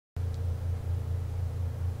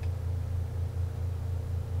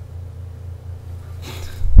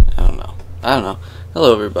I don't know.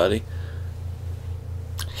 Hello, everybody.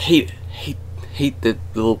 Hate the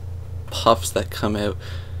little puffs that come out.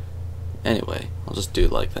 Anyway, I'll just do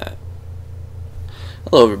it like that.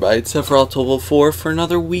 Hello, everybody. It's Sephiroth1204 for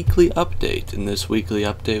another weekly update. In this weekly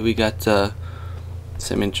update, we got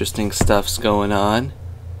some interesting stuffs going on.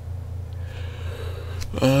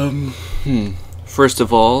 First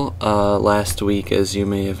of all, last week, as you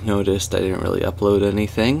may have noticed, I didn't really upload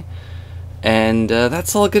anything. And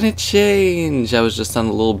that's all gonna change. I was just on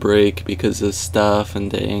a little break because of stuff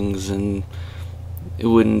and things, and it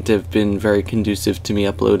wouldn't have been very conducive to me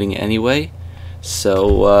uploading anyway.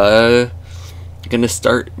 So, gonna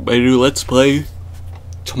start my new Let's Play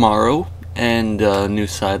tomorrow, and new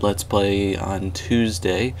side Let's Play on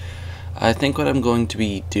Tuesday. I think what I'm going to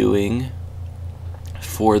be doing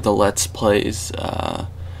for the Let's Plays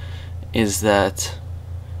is that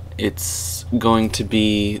it's going to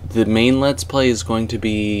be, the main Let's Play is going to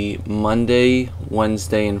be Monday,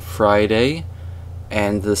 Wednesday, and Friday,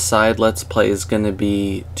 and the side Let's Play is going to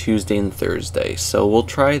be Tuesday and Thursday. So we'll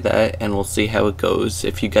try that, and we'll see how it goes.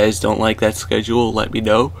 If you guys don't like that schedule, let me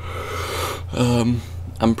know. I'm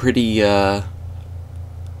pretty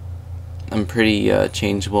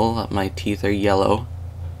changeable. My teeth are yellow.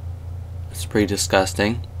 It's pretty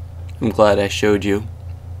disgusting. I'm glad I showed you.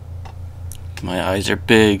 My eyes are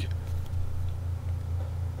big.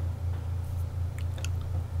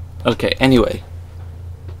 Okay, anyway.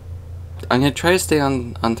 I'm gonna try to stay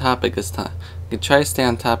on topic this time.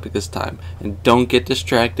 And don't get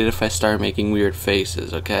distracted if I start making weird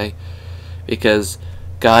faces, okay? Because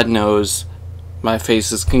God knows my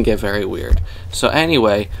faces can get very weird. So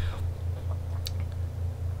anyway,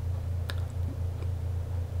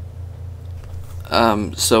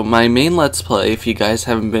 so my main Let's Play, if you guys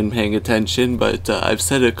haven't been paying attention, but I've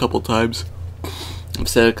said it a couple times. I've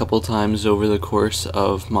said it a couple times over the course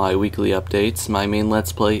of my weekly updates. My main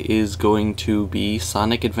Let's Play is going to be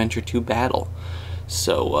Sonic Adventure 2 Battle.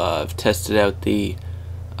 So I've tested out the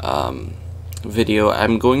video.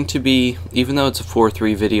 I'm going to be, even though it's a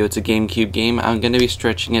 4:3 video, it's a GameCube game, I'm going to be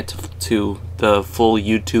stretching it to the full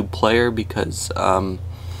YouTube player because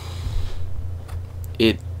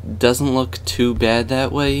it doesn't look too bad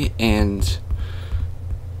that way, and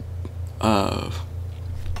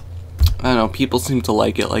I don't know, people seem to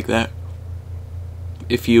like it like that.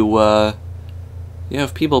 If you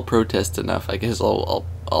if people protest enough, I guess I'll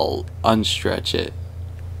unstretch it.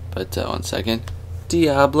 But one second.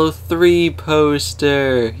 Diablo 3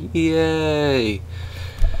 poster! Yay!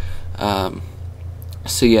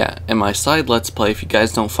 So yeah, and my side Let's Play, if you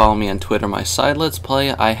guys don't follow me on Twitter, my side Let's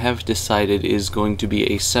Play, I have decided, is going to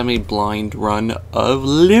be a semi-blind run of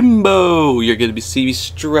Limbo! You're going to see me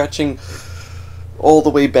stretching all the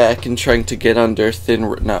way back and trying to get under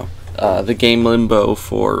the game Limbo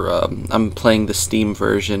for, I'm playing the Steam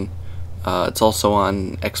version. It's also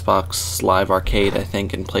on Xbox Live Arcade, I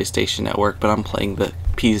think, and PlayStation Network, but I'm playing the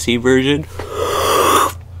PC version.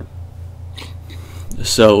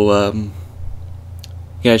 So,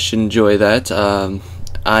 you guys should enjoy that.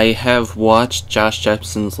 I have watched Josh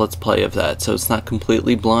Jepson's Let's Play of that, so it's not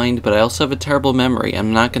completely blind, but I also have a terrible memory.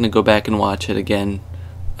 I'm not going to go back and watch it again.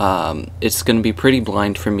 It's going to be pretty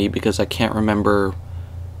blind for me because I can't remember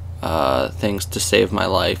things to save my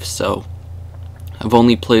life, so I've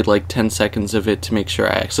only played like 10 seconds of it to make sure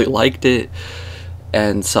I actually liked it,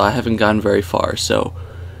 and so I haven't gone very far, so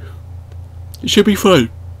it should be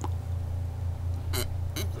fun.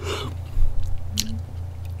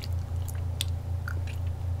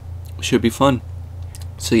 Should be fun.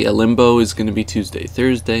 So yeah, Limbo is going to be Tuesday,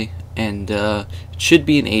 Thursday, and it should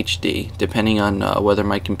be in HD, depending on whether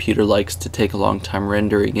my computer likes to take a long time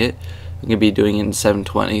rendering it. I'm going to be doing it in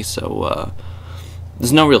 720, so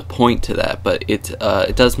there's no real point to that, but it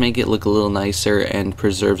does make it look a little nicer and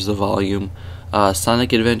preserves the volume.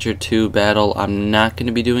 Sonic Adventure 2 Battle, I'm not going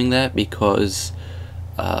to be doing that because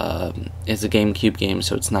it's a GameCube game,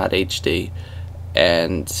 so it's not HD,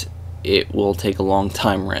 and it will take a long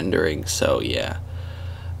time rendering, so yeah.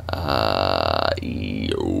 I'm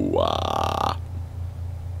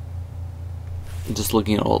just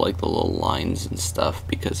looking at all like the little lines and stuff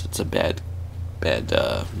because it's a bad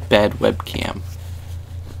webcam.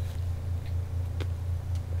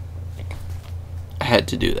 I had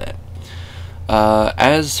to do that.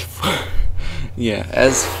 As for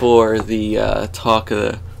the talk of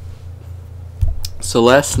the, so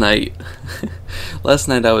last night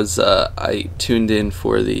I tuned in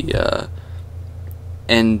for the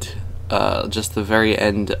end, just the very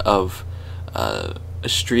end of a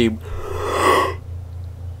stream,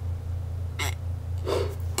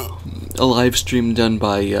 a live stream done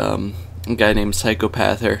by a guy named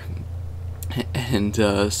Psychopather, And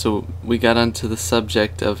so we got onto the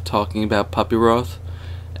subject of talking about Puppyroth,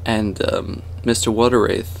 and Mr.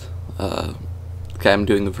 Waterwraith, the guy I'm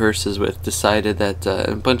doing the verses with, decided that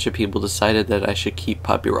a bunch of people decided that I should keep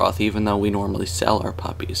Puppyroth, even though we normally sell our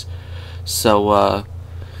puppies. So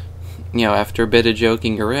after a bit of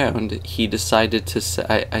joking around, he decided to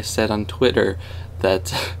say, I said on Twitter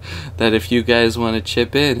that that if you guys want to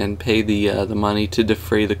chip in and pay the money to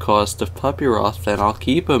defray the cost of Puppyroth, then I'll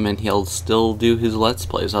keep him and he'll still do his Let's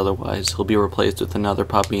Plays. Otherwise, he'll be replaced with another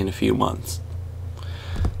puppy in a few months.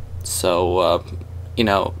 So,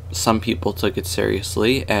 some people took it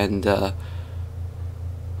seriously, and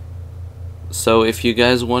so if you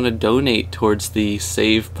guys want to donate towards the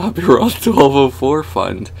Save Puppyroth 1204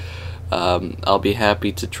 fund, I'll be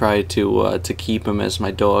happy to try to keep him as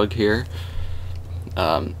my dog here.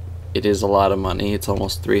 It is a lot of money. It's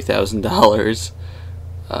almost $3,000.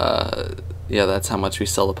 That's how much we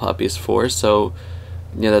sell the puppies for. So,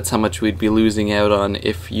 that's how much we'd be losing out on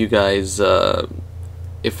if you guys,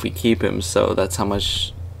 if we keep him. So that's how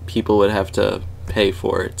much people would have to pay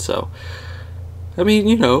for it. So,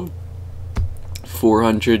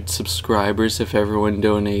 400 subscribers. If everyone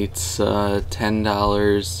donates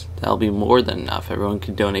 $10, that'll be more than enough. Everyone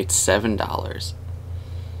could donate $7.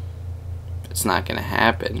 It's not gonna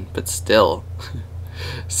happen, but still.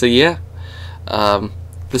 So yeah, the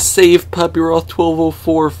Save Puppyroth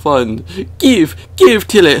 1204 fund. Give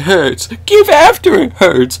till it hurts. Give after it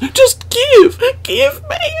hurts. Just give, man.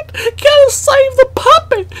 You gotta save the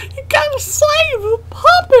puppet. You gotta save the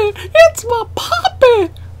puppet. It's my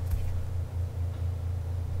puppet.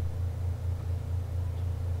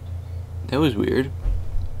 That was weird.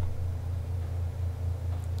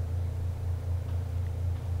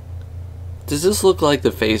 Does this look like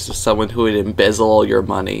the face of someone who would embezzle all your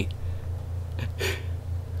money?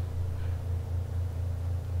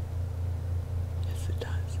 Yes, it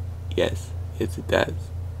does. Yes, it does.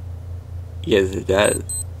 Yes, it does.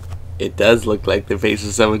 It does look like the face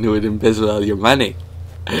of someone who would embezzle all your money.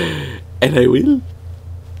 And I will.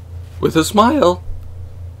 With a smile.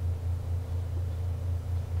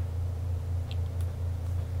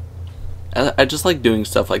 I just like doing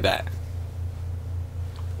stuff like that.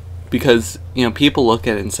 Because, people look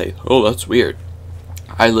at it and say, oh, that's weird.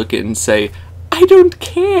 I look at it and say, I don't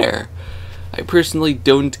care. I personally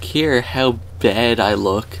don't care how bad I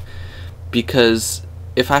look. Because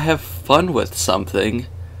if I have fun with something,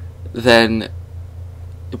 then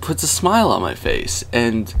it puts a smile on my face.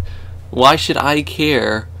 And why should I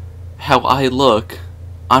care how I look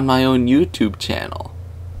on my own YouTube channel?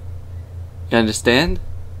 You understand?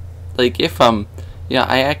 Like, if I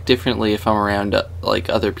act differently if I'm around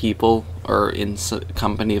other people or in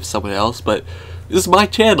company of someone else, but this is my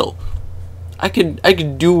channel. I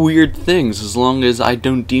could do weird things as long as I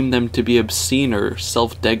don't deem them to be obscene or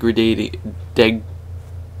self-degrading.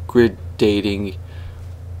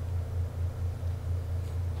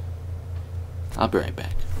 I'll be right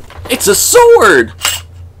back. It's a sword!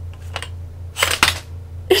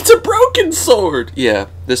 It's a broken sword! Yeah,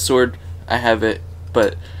 this sword, I have it,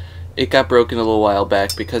 but it got broken a little while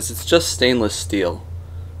back because it's just stainless steel.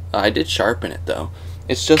 I did sharpen it though.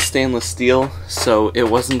 It's just stainless steel, so it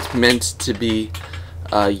wasn't meant to be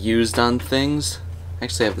used on things.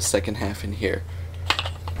 Actually, I have the second half in here.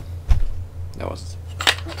 That wasn't.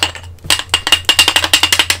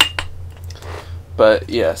 But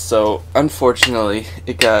yeah, so unfortunately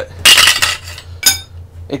it got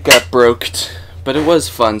broked, but it was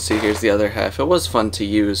fun. See, here's the other half. It was fun to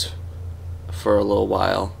use for a little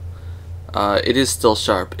while. It is still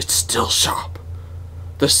sharp. It's still sharp.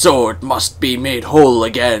 The sword must be made whole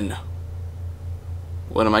again.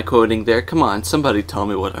 What am I quoting there? Come on, somebody tell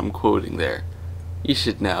me what I'm quoting there. You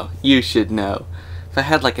should know. You should know. If I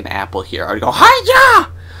had like an apple here, I'd go,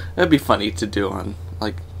 hi-ya! That'd be funny to do on,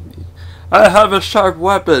 like, I have a sharp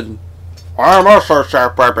weapon. I'm also a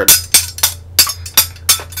sharp weapon.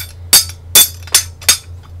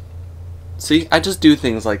 See, I just do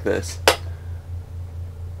things like this.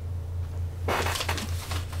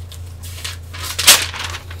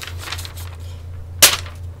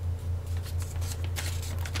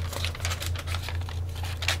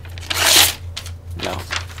 No,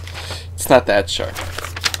 it's not that sharp.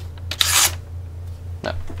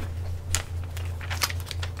 No.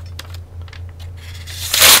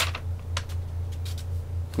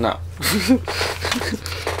 No.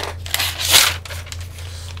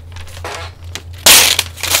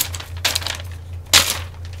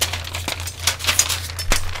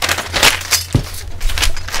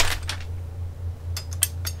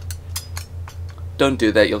 Don't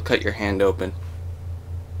do that, you'll cut your hand open.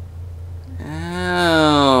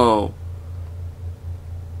 Ow.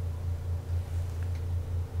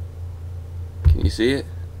 see it?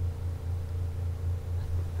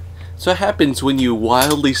 So what happens when you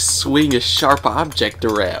wildly swing a sharp object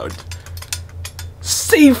around?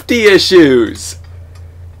 Safety issues!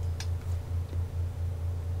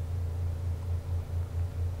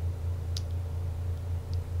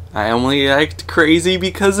 I only act crazy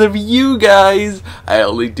because of you guys! I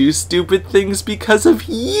only do stupid things because of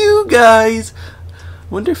you guys!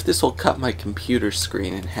 Wonder if this will cut my computer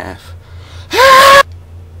screen in half.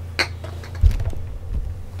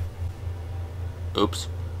 Oops.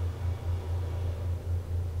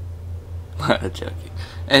 Joking.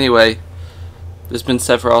 Anyway, there's been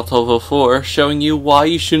Sephiroth level 4 showing you why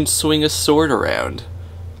you shouldn't swing a sword around.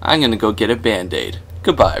 I'm gonna go get a band-aid.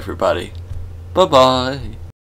 Goodbye, everybody. Bye-bye.